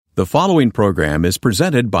The following program is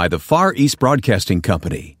presented by the Far East Broadcasting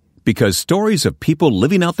Company because stories of people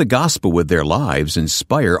living out the gospel with their lives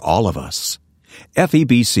inspire all of us.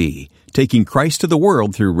 FEBC, taking Christ to the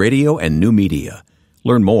world through radio and new media.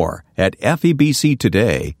 Learn more at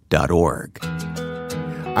febctoday.org.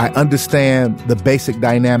 I understand the basic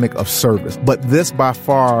dynamic of service, but this by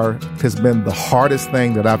far has been the hardest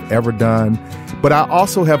thing that I've ever done. But I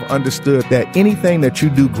also have understood that anything that you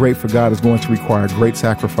do great for God is going to require great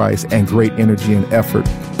sacrifice and great energy and effort.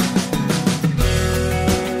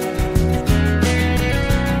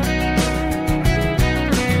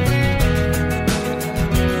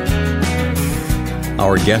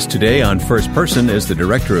 Our guest today on First Person is the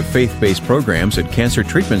Director of Faith-Based Programs at Cancer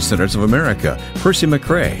Treatment Centers of America, Percy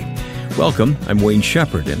McCray. Welcome, I'm Wayne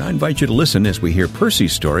Shepherd, and I invite you to listen as we hear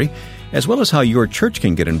Percy's story, as well as how your church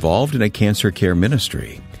can get involved in a cancer care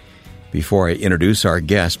ministry. Before I introduce our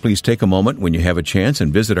guest, please take a moment when you have a chance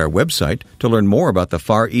and visit our website to learn more about the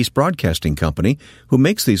Far East Broadcasting Company, who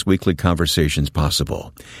makes these weekly conversations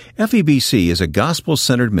possible. FEBC is a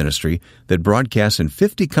gospel-centered ministry that broadcasts in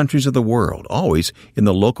 50 countries of the world, always in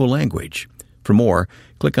the local language. For more,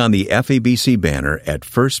 click on the FEBC banner at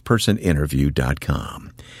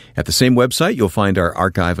firstpersoninterview.com. At the same website, you'll find our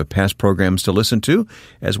archive of past programs to listen to,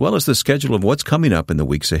 as well as the schedule of what's coming up in the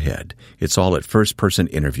weeks ahead. It's all at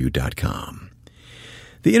firstpersoninterview.com.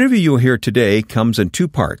 The interview you'll hear today comes in two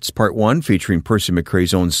parts. Part one, featuring Percy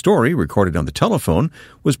McCray's own story, recorded on the telephone,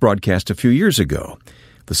 was broadcast a few years ago.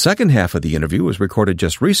 The second half of the interview was recorded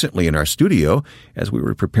just recently in our studio as we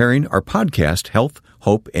were preparing our podcast, Health,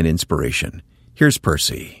 Hope, and Inspiration. Here's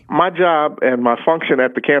Percy. My job and my function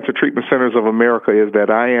at the Cancer Treatment Centers of America is that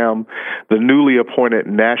I am the newly appointed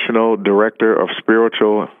National Director of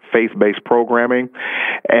Spiritual Faith-Based Programming.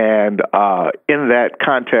 And in that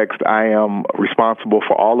context, I am responsible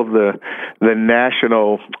for all of the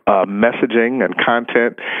national messaging and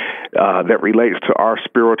content that relates to our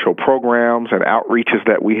spiritual programs and outreaches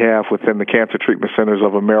that we have within the Cancer Treatment Centers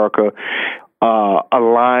of America.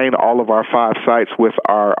 Align all of our 5 sites with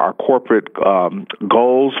our corporate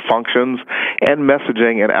goals, functions, and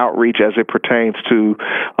messaging and outreach as it pertains to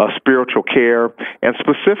spiritual care and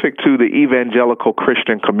specific to the evangelical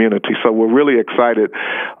Christian community. So we're really excited,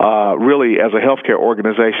 really as a healthcare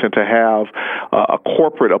organization, to have a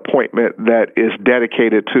corporate appointment that is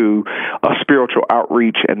dedicated to spiritual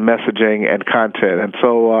outreach and messaging and content. And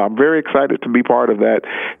so I'm very excited to be part of that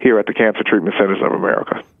here at the Cancer Treatment Centers of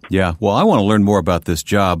America. Yeah, well, I want to learn more about this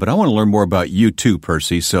job, but I want to learn more about you too,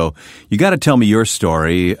 Percy. So you got to tell me your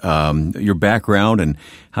story, your background, and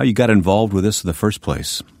how you got involved with this in the first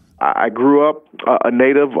place. I grew up a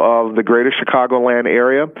native of the greater Chicagoland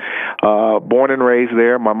area, born and raised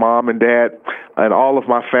there. My mom and dad and all of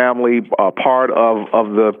my family part of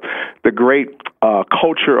the great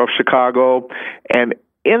culture of Chicago. And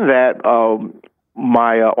in that, on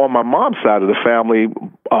my mom's side of the family,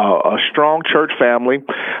 a strong church family.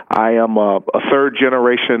 I am a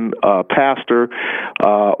third-generation pastor.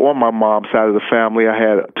 On my mom's side of the family, I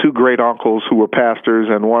had 2 great uncles who were pastors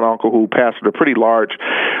and one uncle who pastored a pretty large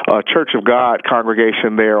Church of God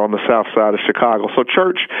congregation there on the south side of Chicago. So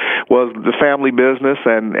church was the family business,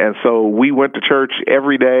 and so we went to church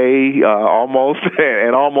every day, almost,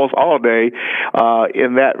 and almost all day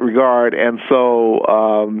in that regard. And so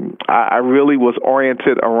I really was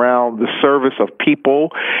oriented around the service of people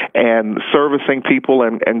and servicing people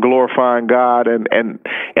and glorifying God and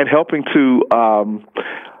helping to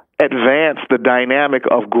advance the dynamic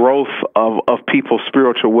of growth of people's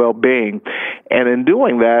spiritual well-being. And in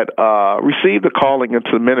doing that, received a calling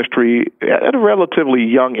into the ministry at a relatively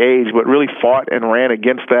young age, but really fought and ran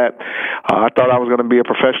against that. I thought I was going to be a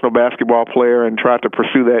professional basketball player and tried to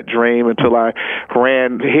pursue that dream until I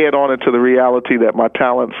ran head on into the reality that my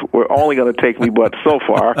talents were only going to take me but so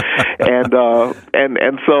far. And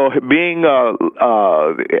so being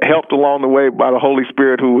helped along the way by the Holy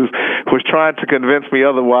Spirit, who was trying to convince me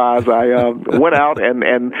otherwise, I went out and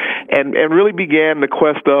really began the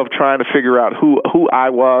quest of trying to figure out who I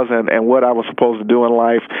was and what I was supposed to do in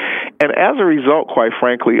life. And as a result, quite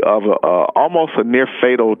frankly, of almost a near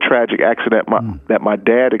fatal tragic accident that my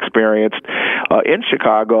dad experienced in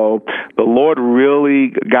Chicago, the Lord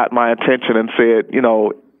really got my attention and said,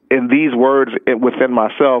 in these words within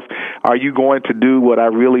myself, are you going to do what I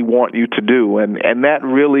really want you to do? And that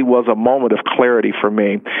really was a moment of clarity for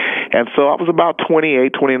me. And so I was about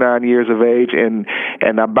 28, 29 years of age, and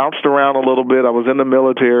I bounced around a little bit. I was in the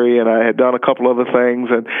military, and I had done a couple other things,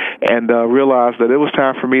 and realized that it was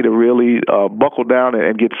time for me to really buckle down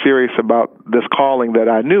and get serious about this calling that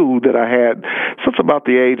I knew that I had since about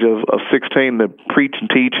the age of 16 to preach and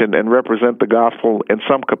teach and represent the gospel in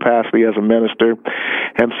some capacity as a minister.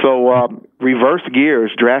 And so reversed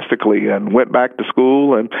gears drastically and went back to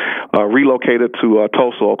school and relocated to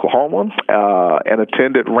Tulsa, Oklahoma, and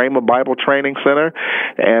attended Rhema Bible Training Center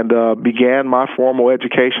and began my formal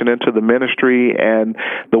education into the ministry. And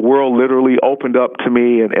the world literally opened up to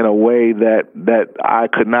me in a way that I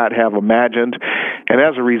could not have imagined. And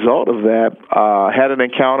as a result of that, had an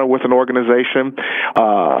encounter with an organization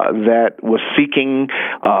that was seeking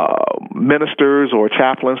ministers or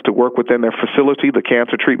chaplains to work within their facility, the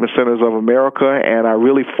Cancer Treatment Centers of America, and I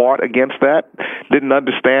really fought against that. Didn't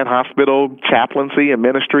understand hospital chaplaincy and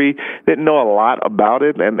ministry, didn't know a lot about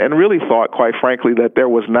it, and really thought, quite frankly, that there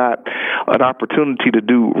was not an opportunity to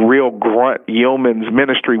do real grunt yeoman's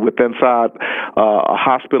ministry within a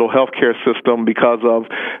hospital healthcare system because of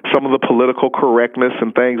some of the political correctness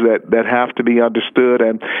and things that have to be understood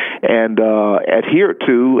and adhered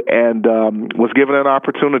to, and was given an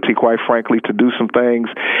opportunity, quite frankly, to do some things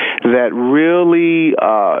that really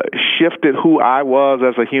shifted who I was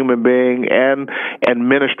as a human being and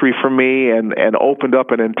ministry for me, and opened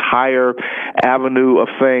up an entire avenue of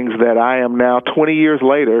things that I am now 20 years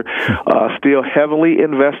later still heavily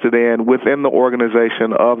invested in within the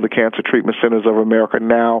organization of the Cancer Treatment Centers of America.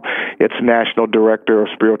 Now it's National Director of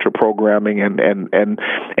Spiritual Programming and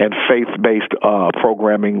faith-based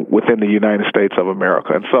programming within the United States of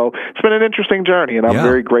America. And so it's been an interesting journey, and I'm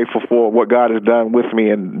very grateful for what God has done with me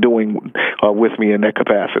and doing with me in that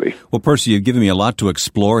capacity. Well, Percy, you've given me a lot to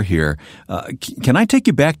explore here. Can I take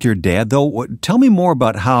you back to your dad, though? Tell me more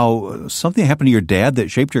about how something happened to your dad that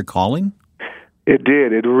shaped your calling. It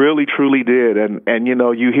did. It really, truly did. And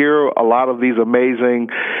you hear a lot of these amazing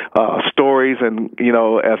stories, and,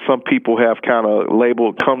 as some people have kind of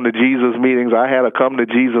labeled come to Jesus meetings, I had a come to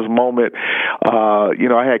Jesus moment.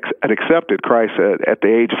 I had accepted Christ at the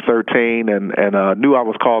age of 13 and knew I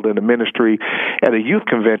was called into ministry at a youth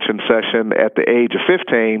convention session at the age of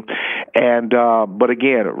 15. But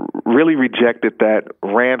again, really rejected that,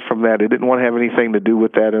 ran from that. It didn't want to have anything to do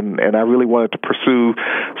with that. And I really wanted to pursue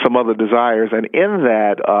some other desires. And in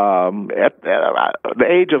that, at the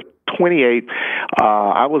age of 28,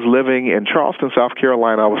 I was living in Charleston, South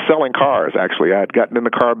Carolina. I was selling cars, actually. I had gotten in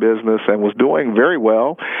the car business and was doing very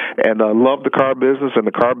well, and loved the car business, and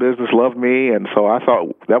the car business loved me. And so I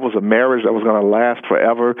thought that was a marriage that was going to last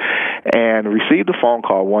forever, and received a phone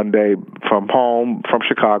call one day from home, from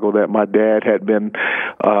Chicago, that my dad had been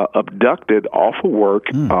abducted off of work.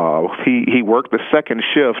 He worked the second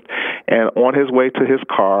shift, and on his way to his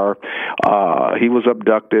car, he was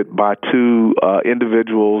abducted by two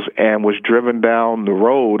individuals and was driven down the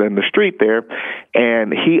road and the street there,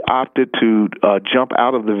 and he opted to jump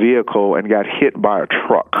out of the vehicle and got hit by a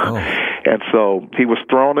truck. Oh. And so he was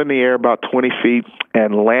thrown in the air about 20 feet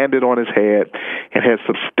and landed on his head and had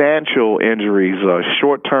substantial injuries,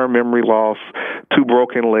 short-term memory loss, 2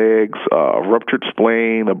 broken legs, ruptured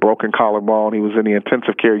spleen, a broken collarbone. He was in the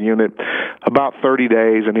intensive care unit about 30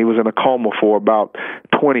 days, and he was in a coma for about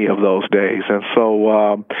 20 of those days. And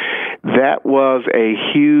so that was a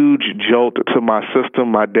huge jolt to my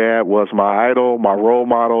system. My dad was my idol, my role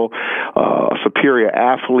model, a superior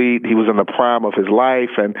athlete. He was in the prime of his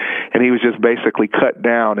life, and he was just basically cut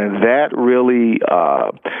down. And that really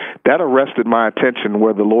that arrested my attention,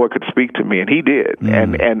 where the Lord could speak to me, and He did,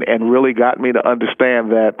 and really got me to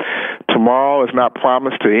understand that tomorrow is not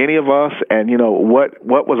promised to any of us. And what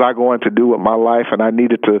was I going to do with my life? And I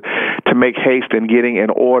needed to make haste in getting in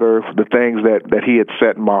order the things that He had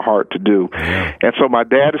set in my heart to do. Yeah. And so my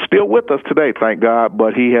dad is still with us today, thank God,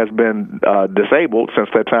 but he has been disabled since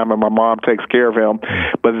that time, and my mom takes care of him.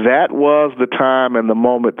 But that was the time and the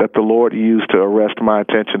moment that the Lord used to arrest my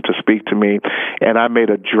attention, to speak to me, and I made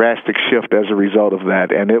a drastic shift as a result of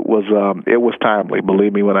that. And it was timely,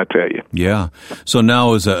 believe me when I tell you. Yeah. So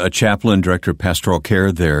now, as a chaplain, director of pastoral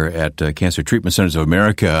care there at Cancer Treatment Centers of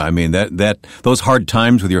America, I mean, that those hard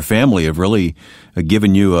times with your family have really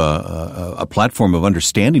given you a platform of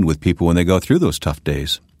understanding with people when they go through those tough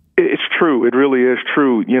days. It's true. It really is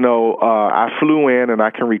true. I flew in, and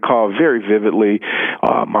I can recall very vividly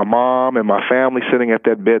my mom and my family sitting at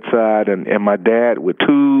that bedside, and my dad with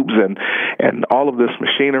tubes and all of this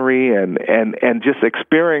machinery, and just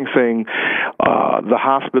experiencing the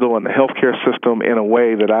hospital and the healthcare system in a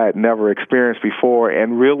way that I had never experienced before,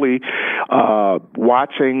 and really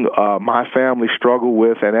watching my family struggle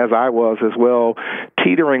with, and as I was as well,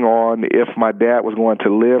 teetering on if my dad was going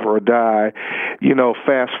to live or die.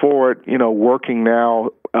 Fast forward, working now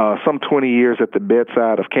some 20 years at the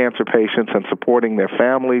bedside of cancer patients and supporting their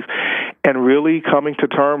families, and really coming to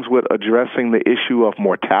terms with addressing the issue of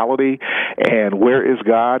mortality and where is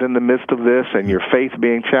God in the midst of this, and your faith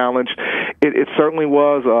being challenged. It certainly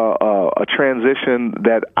was a transition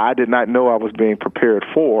that I did not know I was being prepared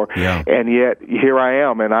for, and yet here I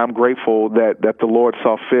am, and I'm grateful that the Lord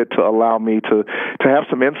saw fit to allow me to have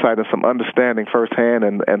some insight and some understanding firsthand,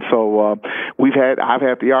 and so I've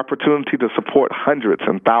had the opportunity to support hundreds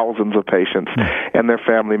and thousands of patients and their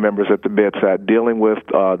family members at the bedside dealing with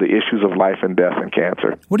the issues of life and death and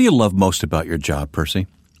cancer. What do you love most about your job, Percy?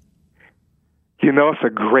 It's a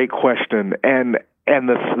great question, and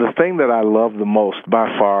the thing that I love the most by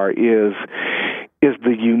far is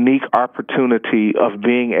the unique opportunity of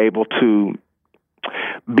being able to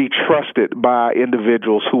be trusted by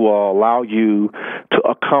individuals who will allow you to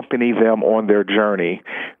accompany them on their journey,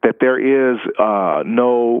 that there is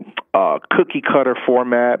no cookie cutter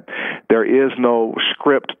format. There is no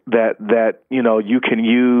script that you can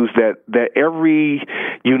use, that every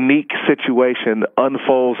unique situation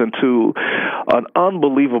unfolds into an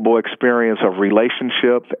unbelievable experience of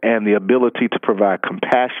relationship and the ability to provide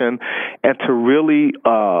compassion and to really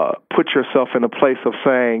put yourself in a place of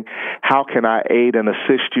saying, how can I aid and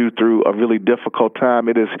assist you through a really difficult time?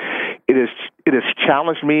 It has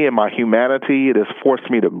challenged me in my humanity. It has forced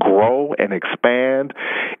me to grow and expand.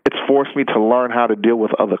 It's forced me to learn how to deal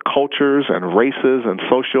with other cultures and races and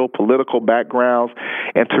social, political backgrounds,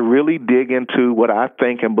 and to really dig into what I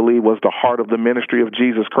think and believe was the heart of the ministry of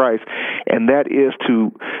Jesus Christ, and that is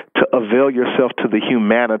to avail yourself to the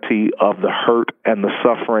humanity of the hurt and the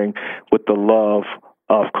suffering with the love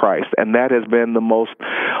of Christ. And that has been the most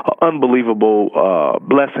unbelievable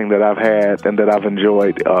blessing that I've had and that I've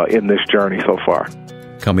enjoyed in this journey so far.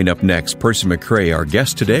 Coming up next, Percy McCray, our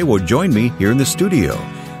guest today, will join me here in the studio.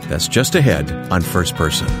 That's just ahead on First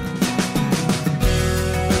Person.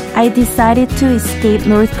 I decided to escape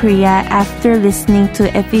North Korea after listening to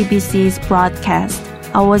FEBC's broadcast.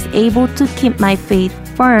 I was able to keep my faith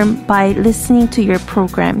firm by listening to your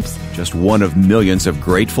programs. Just one of millions of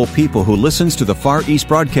grateful people who listens to the Far East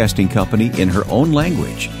Broadcasting Company in her own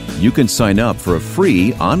language. You can sign up for a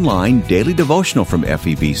free online daily devotional from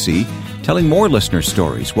FEBC, telling more listener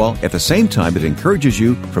stories, while at the same time it encourages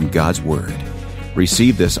you from God's Word.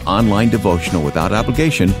 Receive this online devotional without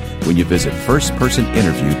obligation when you visit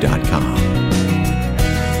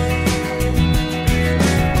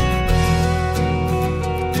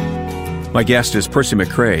firstpersoninterview.com. My guest is Percy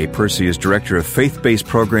McCray. Percy is Director of Faith-Based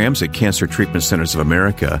Programs at Cancer Treatment Centers of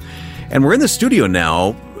America. And we're in the studio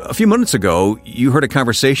now. A few minutes ago, you heard a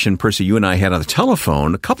conversation, Percy, you and I had on the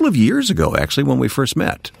telephone a couple of years ago, actually, when we first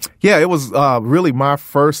met. Yeah, it was really my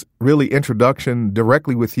first introduction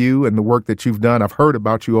directly with you and the work that you've done. I've heard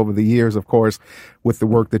about you over the years, of course, with the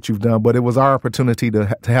work that you've done, but it was our opportunity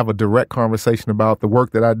to have a direct conversation about the work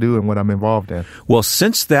that I do and what I'm involved in. Well,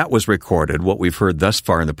 since that was recorded, what we've heard thus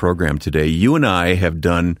far in the program today, you and I have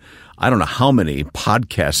done, I don't know how many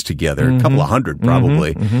podcasts together, a couple of hundred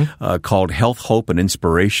probably, called Health, Hope, and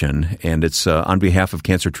Inspiration, and it's on behalf of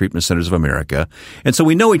Cancer Treatment Centers of America. And so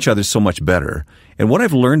we know each other so much better. And what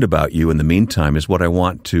I've learned about you in the meantime is what I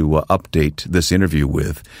want to update this interview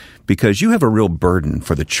with, because you have a real burden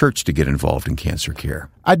for the church to get involved in cancer care.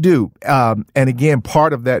 I do. And again,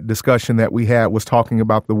 part of that discussion that we had was talking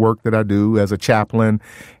about the work that I do as a chaplain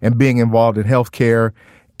and being involved in healthcare.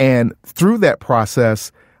 And through that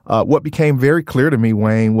process, what became very clear to me,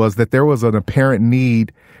 Wayne, was that there was an apparent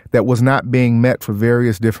need that was not being met for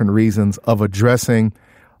various different reasons of addressing,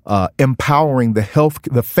 empowering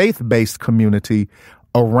the faith-based community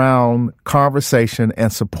around conversation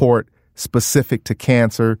and support specific to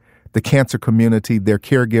cancer, the cancer community, their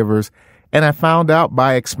caregivers. And I found out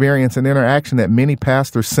by experience and interaction that many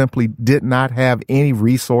pastors simply did not have any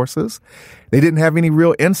resources. They didn't have any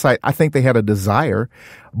real insight. I think they had a desire,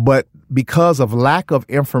 but because of lack of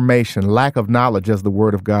information, lack of knowledge, as the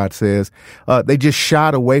Word of God says, they just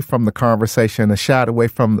shied away from the conversation and shied away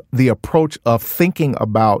from the approach of thinking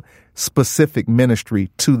about specific ministry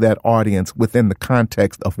to that audience within the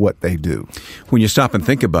context of what they do. When you stop and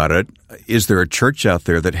think about it, is there a church out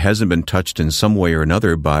there that hasn't been touched in some way or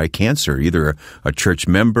another by cancer? Either a church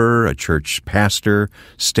member, a church pastor,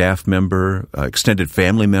 staff member, extended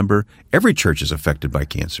family member? Every church is affected by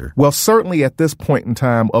cancer. Well, certainly at this point in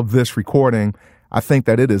time of this recording, I think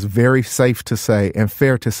that it is very safe to say and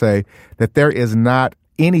fair to say that there is not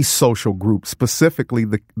any social group, specifically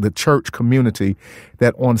the church community,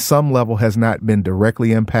 that on some level has not been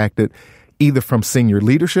directly impacted, either from senior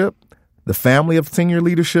leadership, the family of senior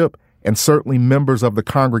leadership, and certainly members of the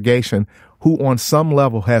congregation who on some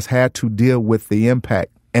level has had to deal with the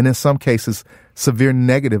impact, and in some cases, severe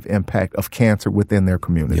negative impact of cancer within their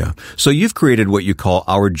community. Yeah. So you've created what you call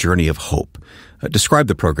Our Journey of Hope. Describe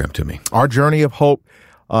the program to me. Our Journey of Hope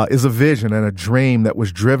is a vision and a dream that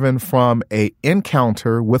was driven from an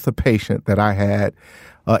encounter with a patient that I had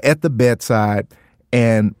at the bedside.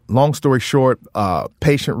 And long story short,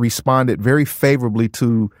 patient responded very favorably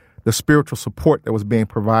to the spiritual support that was being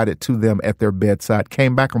provided to them at their bedside,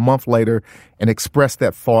 came back a month later and expressed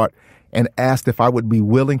that thought and asked if I would be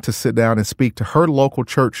willing to sit down and speak to her local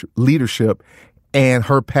church leadership and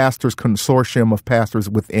her pastor's consortium of pastors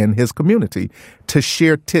within his community to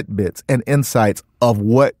share tidbits and insights of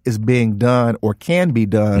what is being done or can be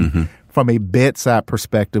done from a bedside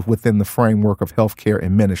perspective within the framework of healthcare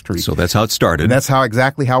and ministry. So that's how it started. And that's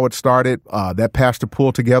exactly how it started. That pastor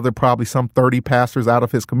pulled together probably some 30 pastors out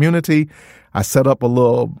of his community. I set up a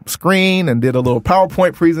little screen and did a little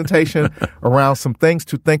PowerPoint presentation around some things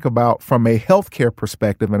to think about from a healthcare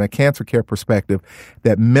perspective and a cancer care perspective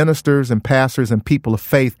that ministers and pastors and people of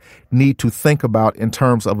faith need to think about in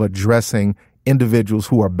terms of addressing individuals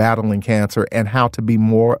who are battling cancer and how to be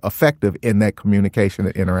more effective in that communication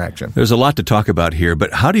and interaction. There's a lot to talk about here,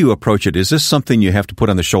 but how do you approach it? Is this something you have to put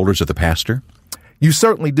on the shoulders of the pastor? You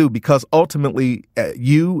certainly do, because ultimately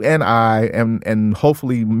you and I and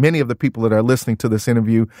hopefully many of the people that are listening to this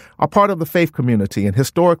interview are part of the faith community. And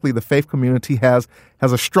historically, the faith community has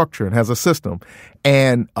a structure and has a system.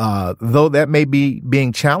 And though that may be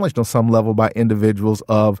being challenged on some level by individuals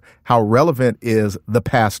of how relevant is the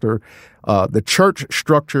pastor, the church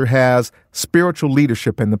structure has spiritual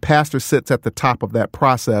leadership, and the pastor sits at the top of that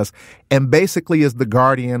process and basically is the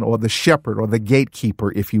guardian or the shepherd or the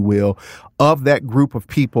gatekeeper, if you will, of that group of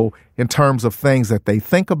people in terms of things that they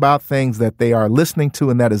think about, things that they are listening to,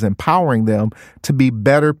 and that is empowering them to be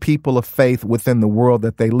better people of faith within the world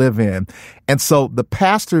that they live in. And so the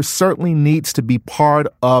pastor certainly needs to be part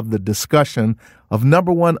of the discussion of,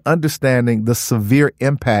 number one, understanding the severe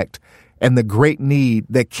impact and the great need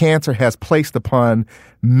that cancer has placed upon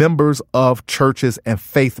members of churches and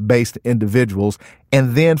faith-based individuals.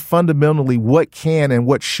 And then fundamentally, what can and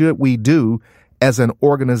what should we do as an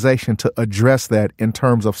organization to address that in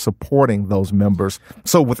terms of supporting those members?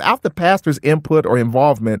 So without the pastor's input or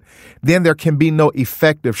involvement, then there can be no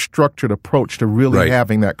effective structured approach to really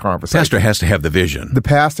having that conversation. The pastor has to have the vision. The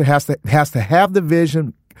pastor has to have the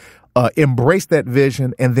vision, embrace that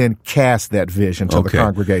vision, and then cast that vision to the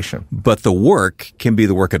congregation. But the work can be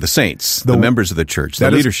the work of the saints, the members of the church, the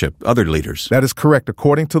leadership, other leaders. That is correct.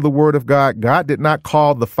 According to the Word of God, God did not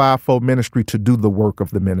call the fivefold ministry to do the work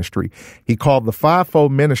of the ministry. He called the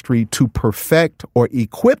fivefold ministry to perfect or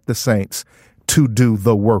equip the saints to do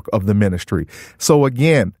the work of the ministry. So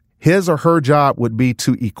again, his or her job would be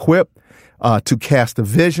to equip, to cast a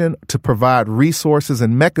vision, to provide resources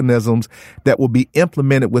and mechanisms that will be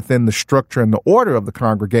implemented within the structure and the order of the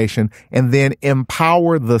congregation, and then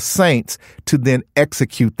empower the saints to then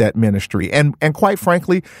execute that ministry. And quite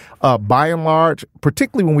frankly, by and large,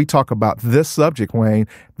 particularly when we talk about this subject, Wayne,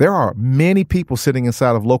 there are many people sitting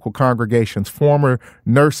inside of local congregations, former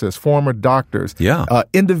nurses, former doctors,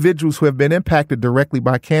 individuals who have been impacted directly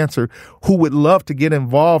by cancer, who would love to get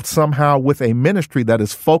involved somehow with a ministry that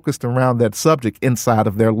is focused around that subject inside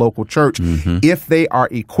of their local church, if they are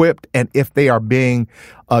equipped and if they are being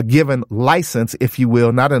given license, if you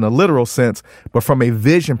will, not in a literal sense, but from a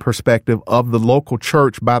vision perspective of the local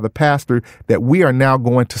church by the pastor, that we are now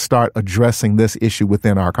going to start addressing this issue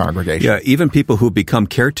within our congregation. Yeah, even people who become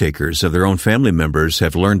caretakers of their own family members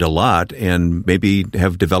have learned a lot and maybe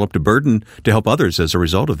have developed a burden to help others as a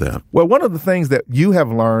result of that. Well, one of the things that you have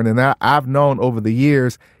learned, and I've known over the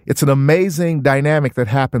years, it's an amazing dynamic that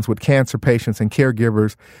happens with cancer patients and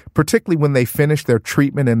caregivers, particularly when they finish their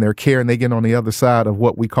treatment and their care and they get on the other side of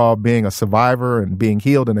what we call being a survivor and being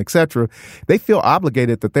healed and et cetera. They feel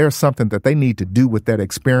obligated that there's something that they need to do with that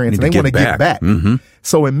experience, and they want to get back.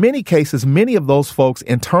 So in many cases, many of those folks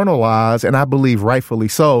internalize, and I believe rightfully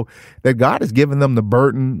so, that God has given them the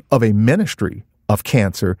burden of a ministry of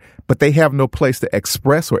cancer, but they have no place to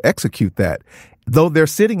express or execute that, though they're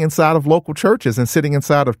sitting inside of local churches and sitting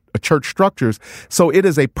inside of church structures. So it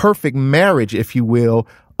is a perfect marriage, if you will,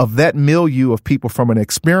 of that milieu of people from an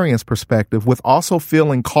experience perspective, with also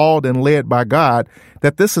feeling called and led by God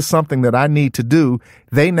that this is something that I need to do.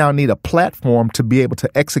 They now need a platform to be able to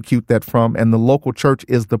execute that from, and the local church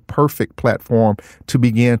is the perfect platform to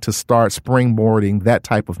begin to start springboarding that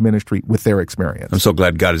type of ministry with their experience. I'm so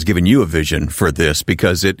glad God has given you a vision for this,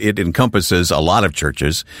 because it encompasses a lot of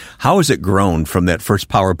churches. How has it grown from that first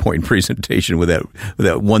PowerPoint presentation with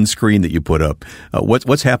that one screen that you put up?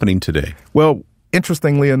 What's happening today? Well,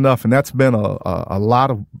 interestingly enough, and that's been a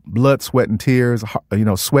lot of blood, sweat, and tears,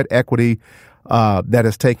 sweat equity that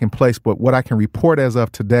has taken place. But what I can report as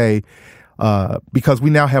of today, because we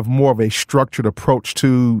now have more of a structured approach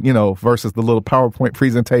to, versus the little PowerPoint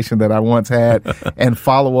presentation that I once had, and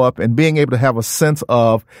follow up, and being able to have a sense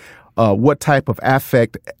of what type of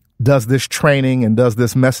affect does this training and does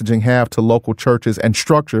this messaging have to local churches and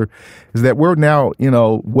structure, is that we're now,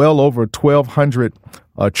 well over 1,200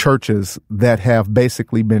 churches that have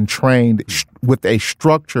basically been trained with a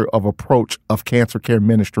structure of approach of cancer care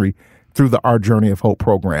ministry through the Our Journey of Hope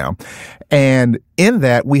program. And in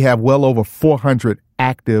that, we have well over 400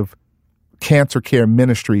 active cancer care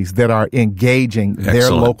ministries that are engaging their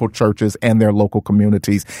local churches and their local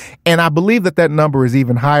communities. And I believe that number is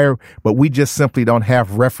even higher, but we just simply don't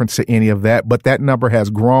have reference to any of that. But that number has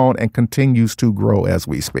grown and continues to grow as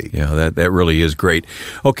we speak. Yeah, that really is great.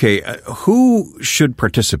 Okay, who should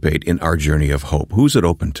participate in Our Journey of Hope? Who's it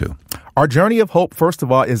open to? Our Journey of Hope, first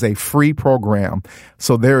of all, is a free program.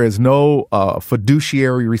 So there is no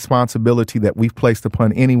fiduciary responsibility that we've placed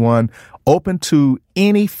upon anyone. Open to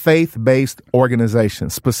any faith-based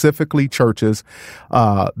organization, specifically churches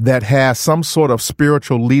that has some sort of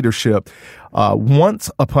spiritual leadership.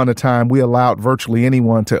 Once upon a time, we allowed virtually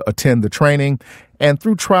anyone to attend the training. And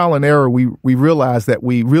through trial and error, we realized that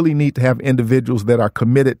we really need to have individuals that are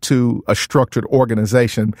committed to a structured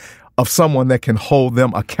organization of someone that can hold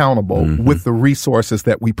them accountable with the resources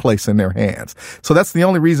that we place in their hands. So that's the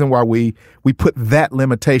only reason why we put that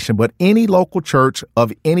limitation. But any local church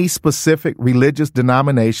of any specific religious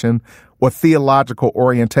denomination or theological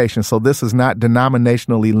orientation, so this is not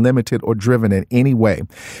denominationally limited or driven in any way,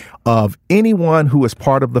 of anyone who is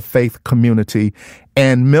part of the faith community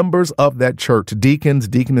and members of that church, deacons,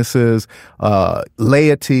 deaconesses,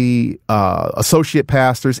 laity, associate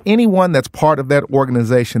pastors, anyone that's part of that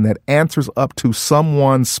organization that answers up to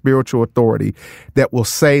someone's spiritual authority that will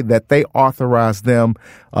say that they authorize them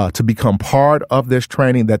to become part of this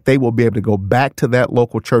training, that they will be able to go back to that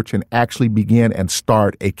local church and actually begin and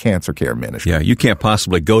start a cancer care ministry. Yeah, you can't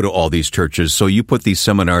possibly go to all these churches, so you put these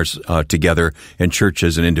seminars together, and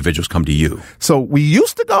churches and individuals come to you. So we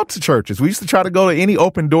used to go to churches. We used to try to go to any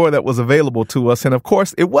open door that was available to us. And of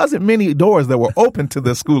course, it wasn't many doors that were open to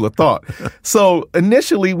this school of thought. So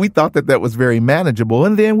initially, we thought that was very manageable.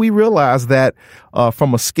 And then we realized that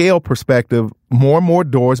from a scale perspective, more and more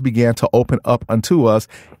doors began to open up unto us,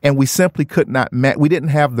 and we simply could not we didn't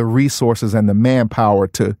have the resources and the manpower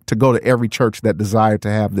to go to every church that desired to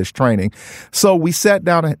have this training. So we sat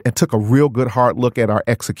down and took a real good hard look at our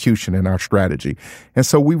execution and our strategy. And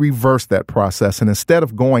so we reversed that process. And instead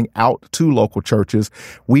of going out to local churches,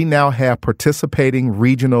 we now have participating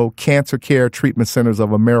regional cancer care treatment centers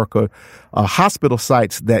of America, hospital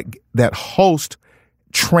sites that host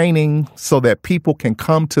training so that people can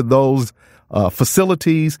come to those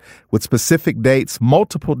facilities with specific dates,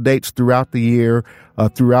 multiple dates throughout the year,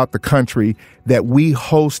 throughout the country, that we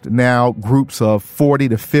host now groups of 40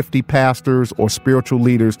 to 50 pastors or spiritual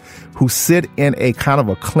leaders who sit in a kind of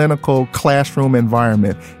a clinical classroom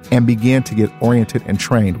environment and begin to get oriented and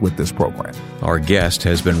trained with this program. Our guest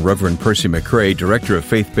has been Reverend Percy McCray, Director of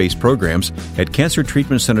Faith-Based Programs at Cancer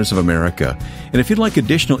Treatment Centers of America. And if you'd like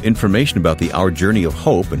additional information about the Our Journey of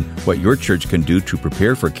Hope and what your church can do to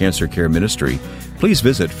prepare for cancer care ministry, please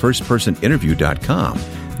visit firstpersoninterview.com.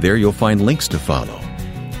 There you'll find links to follow.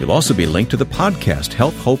 You'll also be linked to the podcast,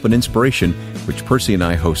 Health, Hope, and Inspiration, which Percy and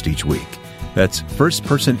I host each week. That's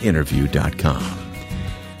firstpersoninterview.com.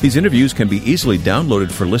 These interviews can be easily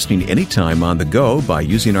downloaded for listening anytime on the go by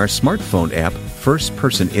using our smartphone app, First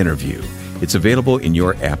Person Interview. It's available in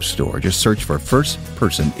your app store. Just search for First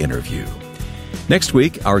Person Interview. Next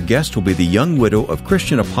week, our guest will be the young widow of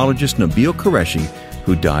Christian apologist Nabil Qureshi,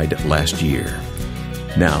 who died last year.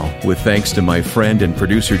 Now, with thanks to my friend and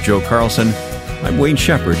producer Joe Carlson, I'm Wayne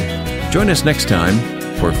Shepherd. Join us next time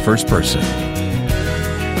for First Person.